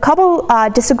that if a couple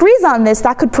disagrees on this,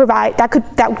 that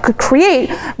could create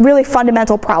really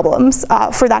fundamental problems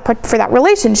for that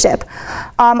relationship.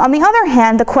 On the other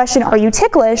hand, the question, are you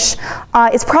ticklish,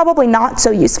 is probably not so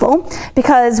useful,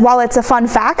 because while it's a fun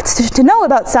fact to know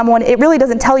about someone, it really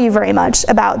doesn't tell you very much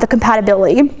about the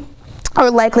compatibility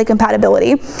or likely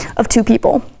compatibility of two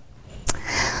people.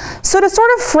 So to sort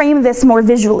of frame this more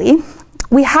visually,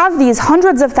 we have these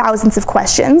hundreds of thousands of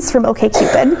questions from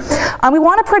OkCupid. We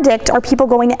want to predict, are people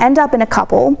going to end up in a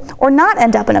couple or not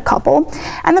end up in a couple?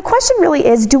 And the question really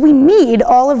is, do we need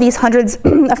all of these hundreds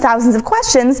of thousands of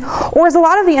questions, or is a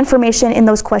lot of the information in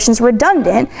those questions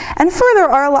redundant? And further,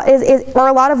 are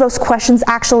a lot of those questions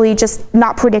actually just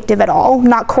not predictive at all,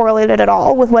 not correlated at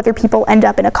all with whether people end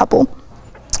up in a couple?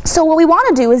 So what we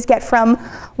want to do is get from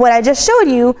what I just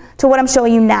showed you to what I'm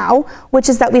showing you now, which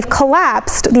is that we've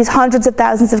collapsed these hundreds of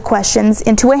thousands of questions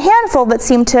into a handful that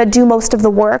seem to do most of the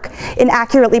work in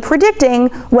accurately predicting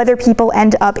whether people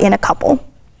end up in a couple.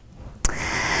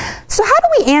 So how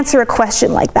do we answer a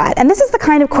question like that? And this is the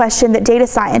kind of question that data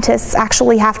scientists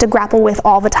actually have to grapple with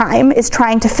all the time, is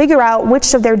trying to figure out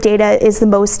which of their data is the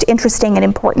most interesting and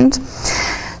important.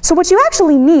 So what you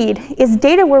actually need is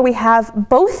data where we have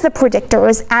both the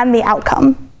predictors and the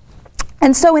outcome.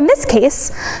 And so in this case,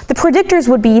 the predictors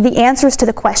would be the answers to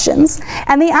the questions,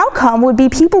 and the outcome would be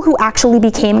people who actually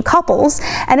became couples.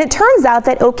 And it turns out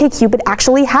that OkCupid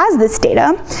actually has this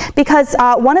data, because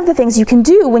one of the things you can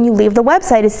do when you leave the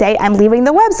website is say, I'm leaving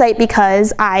the website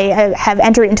because I have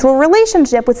entered into a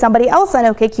relationship with somebody else on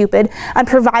OkCupid, and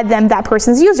provide them that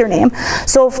person's username.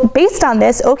 So based on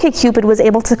this, OkCupid was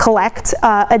able to collect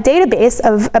a database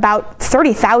of about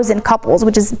 30,000 couples,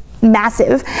 which is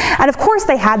massive. And of course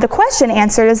they had the question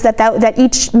answers that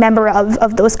each member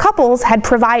of those couples had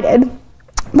provided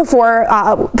before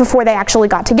they actually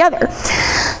got together.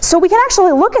 So we can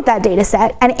actually look at that data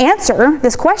set and answer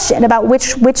this question about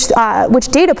which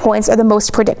data points are the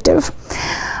most predictive.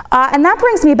 And that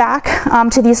brings me back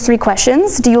to these three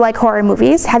questions. Do you like horror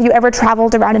movies? Have you ever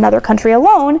traveled around another country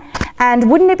alone?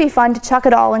 And wouldn't it be fun to chuck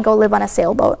it all and go live on a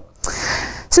sailboat?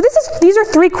 So these are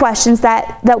three questions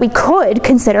that we could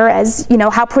consider as, you know,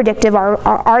 how predictive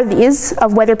are these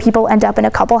of whether people end up in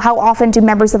a couple? How often do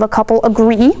members of a couple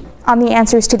agree on the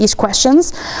answers to these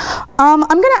questions. I'm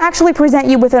going to actually present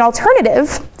you with an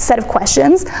alternative set of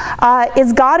questions.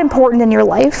 Is God important in your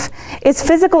life? Is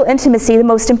physical intimacy the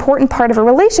most important part of a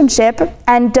relationship?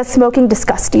 And does smoking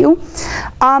disgust you?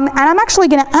 And I'm actually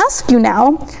going to ask you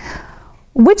now,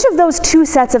 which of those two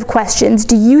sets of questions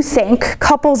do you think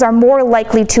couples are more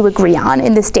likely to agree on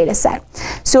in this data set?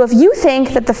 So if you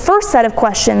think that the first set of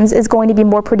questions is going to be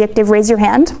more predictive, raise your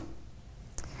hand.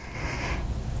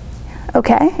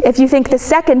 Okay, if you think the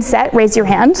second set, raise your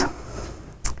hand.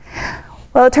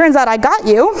 Well, it turns out I got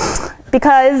you,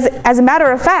 because as a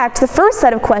matter of fact, the first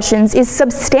set of questions is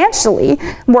substantially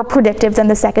more predictive than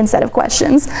the second set of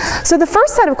questions. So the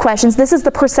first set of questions, this is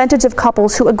the percentage of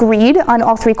couples who agreed on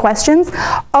all three questions.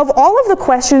 Of all of the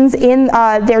questions in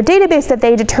their database that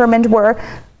they determined were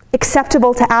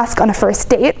acceptable to ask on a first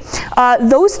date,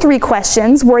 those three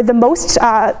questions were the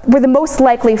most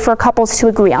likely for couples to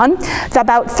agree on,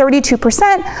 about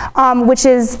 32%, which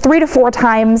is 3 to 4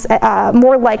 times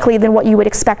more likely than what you would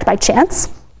expect by chance.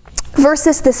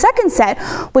 Versus the second set,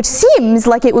 which seems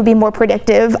like it would be more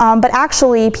predictive, but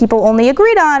actually people only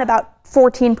agreed on about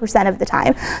 14% of the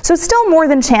time. So still more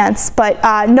than chance, but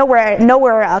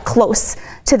nowhere close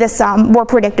to this more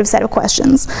predictive set of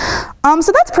questions.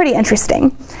 So that's pretty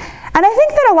interesting. And I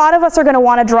think that a lot of us are going to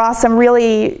want to draw some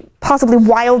really possibly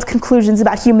wild conclusions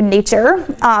about human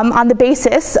nature on the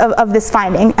basis of this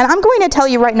finding. And I'm going to tell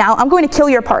you right now, I'm going to kill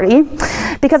your party,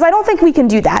 because I don't think we can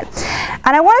do that.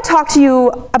 And I want to talk to you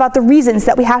about the reasons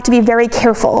that we have to be very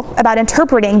careful about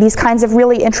interpreting these kinds of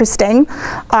really interesting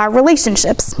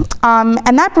relationships.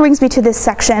 And that brings me to this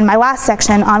section, my last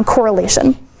section, on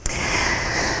correlation.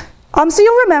 So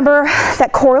you'll remember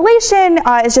that correlation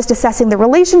is just assessing the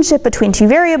relationship between two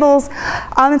variables.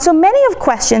 And so many of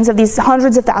questions, of these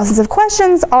hundreds of thousands of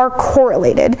questions, are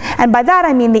correlated. And by that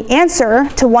I mean the answer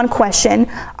to one question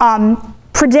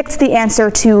predicts the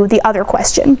answer to the other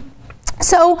question.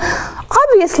 So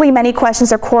obviously many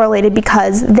questions are correlated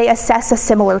because they assess a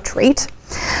similar trait.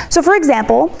 So for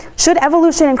example, should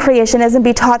evolution and creationism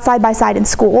be taught side by side in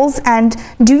schools? And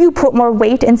do you put more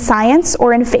weight in science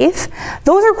or in faith?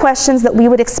 Those are questions that we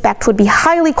would expect would be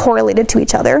highly correlated to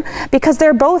each other, because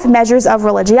they're both measures of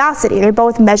religiosity. They're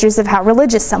both measures of how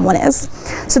religious someone is.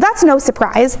 So that's no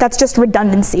surprise. That's just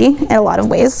redundancy in a lot of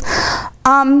ways.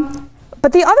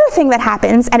 But the other thing that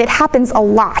happens, and it happens a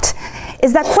lot,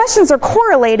 is that questions are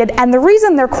correlated, and the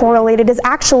reason they're correlated is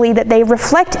actually that they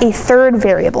reflect a third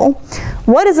variable.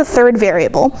 What is a third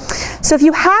variable? So if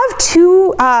you have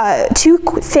two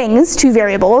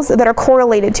variables that are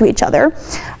correlated to each other,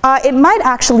 it might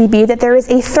actually be that there is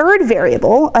a third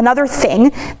variable, another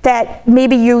thing, that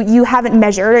maybe you haven't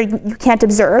measured or you can't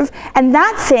observe, and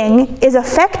that thing is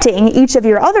affecting each of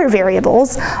your other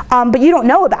variables, but you don't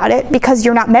know about it because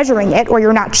you're not measuring it or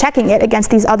you're not checking it against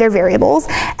these other variables,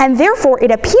 and therefore it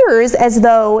appears as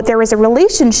though there is a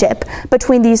relationship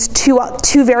between these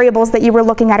two variables that you were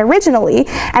looking at originally,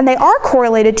 and they are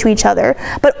correlated to each other,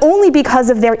 but only because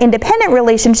of their independent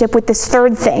relationship with this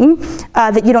third thing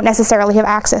that you don't necessarily have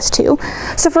access to.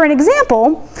 So for an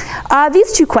example,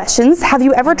 these two questions: have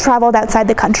you ever traveled outside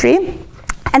the country?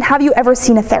 And have you ever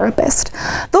seen a therapist?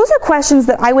 Those are questions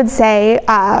that I would say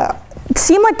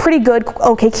seem like pretty good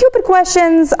OkCupid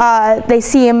questions. They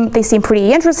seem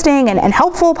pretty interesting and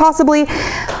helpful, possibly.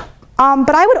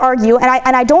 But I would argue,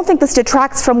 and I don't think this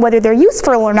detracts from whether they're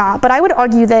useful or not, but I would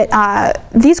argue that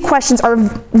these questions are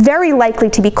very likely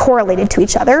to be correlated to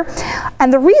each other.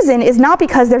 And the reason is not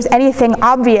because there's anything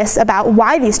obvious about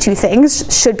why these two things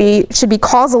should be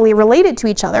causally related to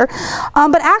each other,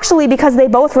 but actually because they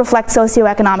both reflect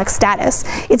socioeconomic status.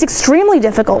 It's extremely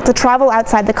difficult to travel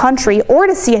outside the country or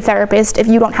to see a therapist if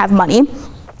you don't have money.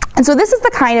 And so this is the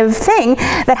kind of thing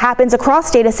that happens across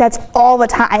data sets all the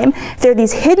time. There are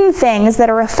these hidden things that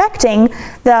are affecting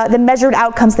the measured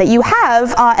outcomes that you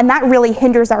have, and that really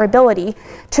hinders our ability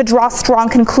to draw strong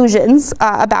conclusions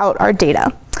about our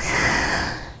data.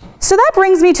 So that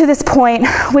brings me to this point,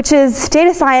 which is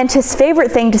data scientists'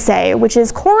 favorite thing to say, which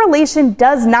is correlation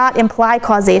does not imply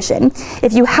causation.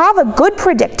 If you have a good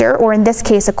predictor, or in this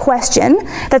case a question,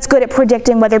 that's good at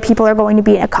predicting whether people are going to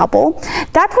be in a couple,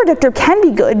 that predictor can be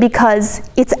good because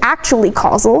it's actually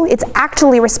causal, it's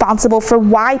actually responsible for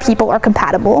why people are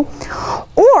compatible,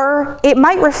 or it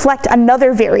might reflect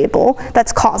another variable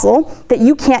that's causal that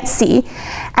you can't see.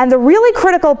 And the really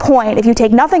critical point, if you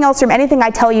take nothing else from anything I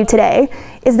tell you today,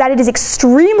 is that it is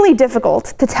extremely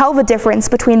difficult to tell the difference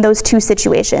between those two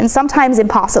situations, sometimes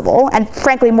impossible, and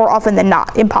frankly more often than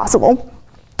not impossible.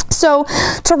 So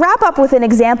to wrap up with an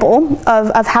example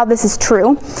of how this is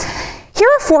true, here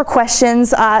are 4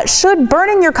 questions. Should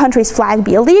burning your country's flag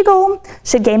be illegal?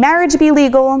 Should gay marriage be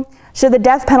legal? Should the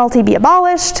death penalty be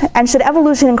abolished? And should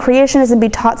evolution and creationism be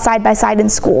taught side by side in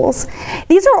schools?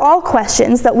 These are all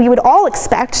questions that we would all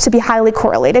expect to be highly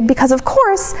correlated because, of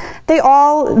course, they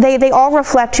all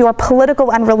reflect your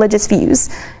political and religious views.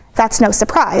 That's no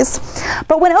surprise.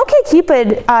 But when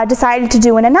OkCupid decided to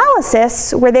do an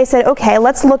analysis where they said, okay,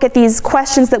 let's look at these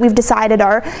questions that we've decided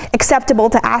are acceptable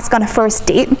to ask on a first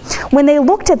date, when they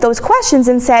looked at those questions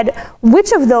and said,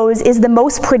 which of those is the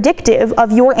most predictive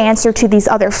of your answer to these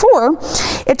other 4,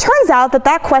 it turns out that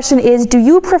that question is, do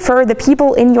you prefer the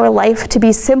people in your life to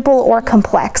be simple or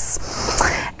complex?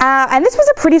 And this was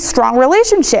a pretty strong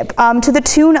relationship to the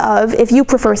tune of, if you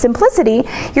prefer simplicity,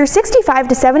 you're 65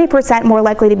 to 70% more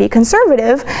likely to be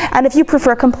conservative, and if you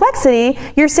prefer complexity,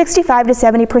 you're 65 to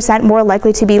 70% more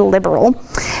likely to be liberal.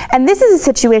 And this is a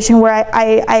situation where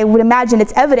I would imagine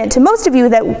it's evident to most of you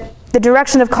that the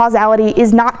direction of causality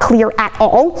is not clear at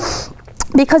all,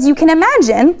 because you can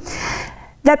imagine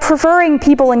that preferring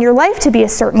people in your life to be a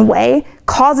certain way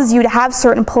causes you to have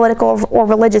certain political or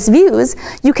religious views.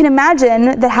 You can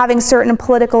imagine that having certain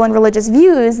political and religious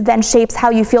views then shapes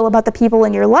how you feel about the people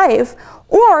in your life,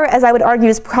 or, as I would argue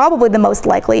is probably the most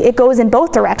likely, it goes in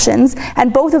both directions,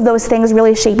 and both of those things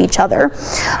really shape each other.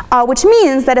 Which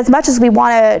means that as much as we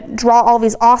want to draw all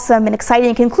these awesome and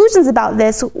exciting conclusions about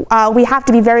this, we have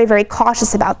to be very, very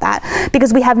cautious about that,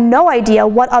 because we have no idea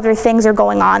what other things are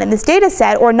going on in this data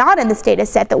set or not in this data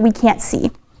set that we can't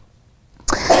see.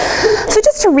 So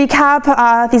just to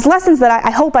recap these lessons that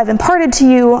I hope I've imparted to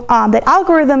you, that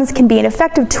algorithms can be an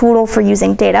effective tool for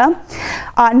using data.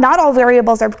 Not all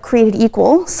variables are created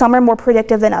equal. Some are more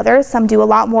predictive than others. Some do a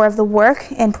lot more of the work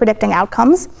in predicting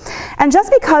outcomes. And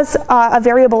just because a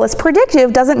variable is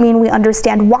predictive doesn't mean we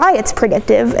understand why it's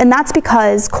predictive, and that's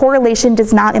because correlation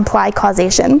does not imply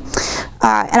causation.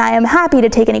 And I am happy to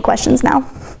take any questions now.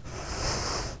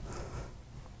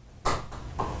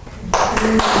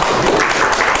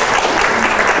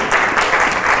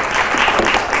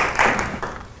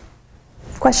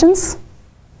 Questions?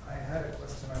 I had a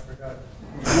question, I forgot.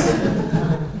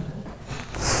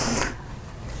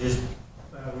 Just,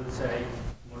 I would say,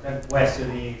 one question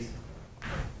is,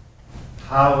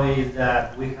 how is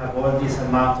that we have all this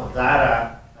amount of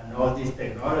data and all this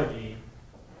technology,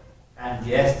 and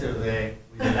yesterday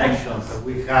with elections, so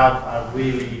we have a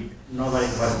really, nobody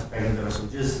was expecting the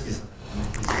result. Just is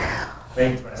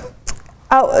very interesting.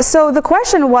 Oh, so the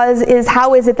question is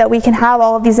how is it that we can have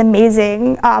all of these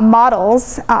amazing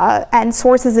models and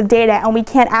sources of data, and we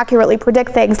can't accurately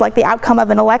predict things like the outcome of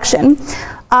an election?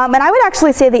 And I would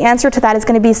actually say the answer to that is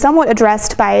going to be somewhat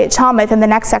addressed by Chamith in the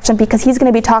next section, because he's going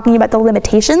to be talking about the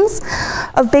limitations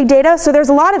of big data. So there's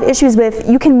a lot of issues with,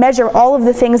 you can measure all of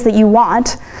the things that you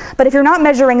want, but if you're not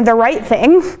measuring the right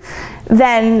thing,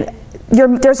 then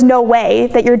there's no way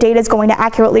that your data is going to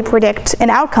accurately predict an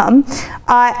outcome.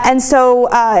 And so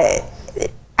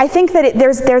I think that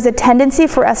there's a tendency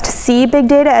for us to see big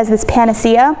data as this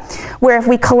panacea, where if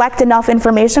we collect enough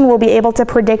information, we'll be able to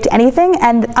predict anything.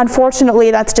 And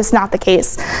unfortunately, that's just not the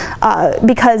case,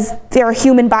 because there are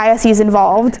human biases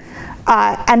involved.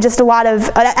 And just a lot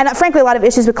of, and frankly, a lot of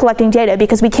issues with collecting data,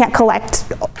 because we can't collect,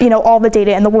 all the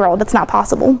data in the world. It's not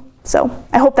possible. So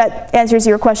I hope that answers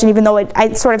your question, even though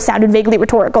I sort of sounded vaguely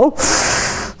rhetorical.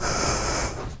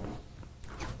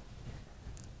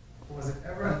 Was it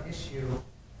ever an issue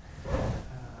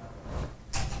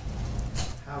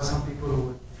how some people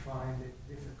would find it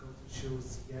difficult to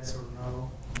choose yes or no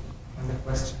when the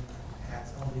question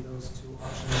has only those 2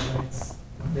 option limits?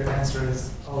 Their answer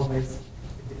is always,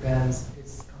 it depends,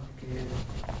 it's complicated.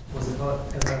 Was it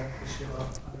ever an issue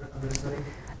of understanding?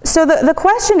 So the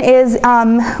question is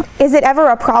it ever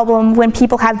a problem when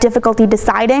people have difficulty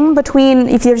deciding between,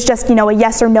 if there's just, a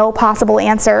yes or no possible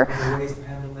answer? Ways to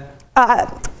handle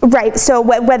that? Right, so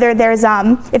whether there's,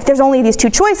 if there's only these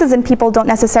 2 choices and people don't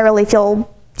necessarily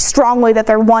feel strongly that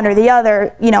they're one or the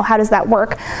other, how does that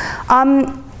work?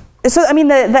 So, I mean,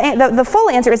 the full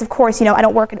answer is, of course, I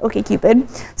don't work at OkCupid,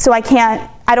 so I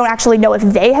don't actually know if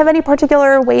they have any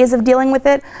particular ways of dealing with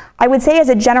it. I would say as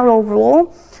a general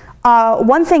rule,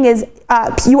 one thing is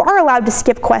you are allowed to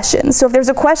skip questions. So if there's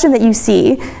a question that you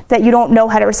see that you don't know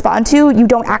how to respond to, you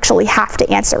don't actually have to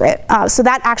answer it. So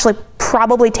that actually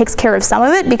probably takes care of some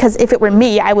of it, because if it were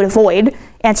me, I would avoid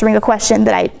answering a question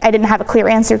that I didn't have a clear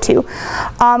answer to.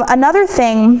 Another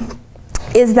thing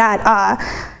is that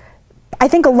I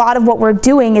think a lot of what we're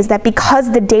doing is that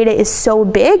because the data is so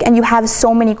big and you have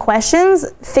so many questions,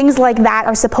 things like that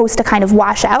are supposed to kind of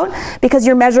wash out because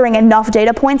you're measuring enough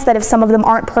data points that if some of them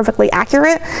aren't perfectly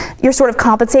accurate, you're sort of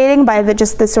compensating by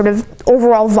just the sort of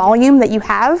overall volume that you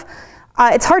have.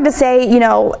 It's hard to say, you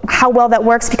know, how well that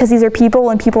works because these are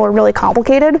people and people are really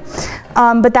complicated.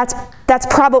 But that's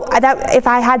probably, if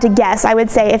I had to guess, I would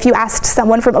say if you asked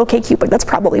someone from OkCupid, that's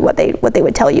probably what they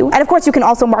would tell you. And of course, you can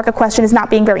also mark a question as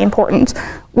not being very important,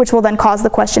 which will then cause the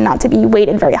question not to be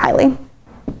weighted very highly.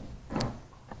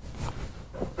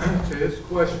 To his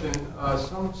question,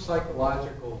 some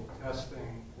psychological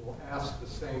testing will ask the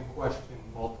same question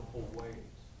multiple ways,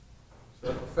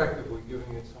 so effectively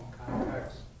giving it some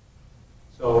context.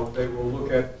 So they will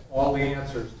look at all the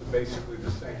answers to basically the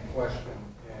same question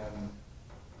and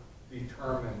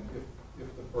determine if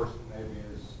the person maybe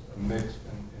is mixed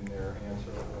in their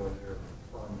answer or they're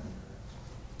firm in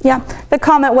their answer. Yeah, the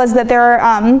comment was that there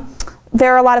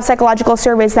are a lot of psychological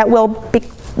surveys that will be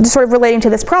sort of relating to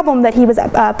this problem that he was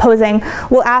posing,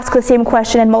 will ask the same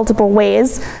question in multiple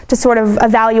ways to sort of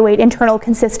evaluate internal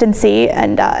consistency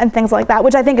and things like that,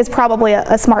 which I think is probably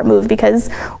a smart move because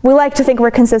we like to think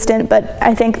we're consistent, but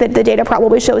I think that the data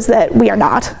probably shows that we are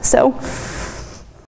not. So.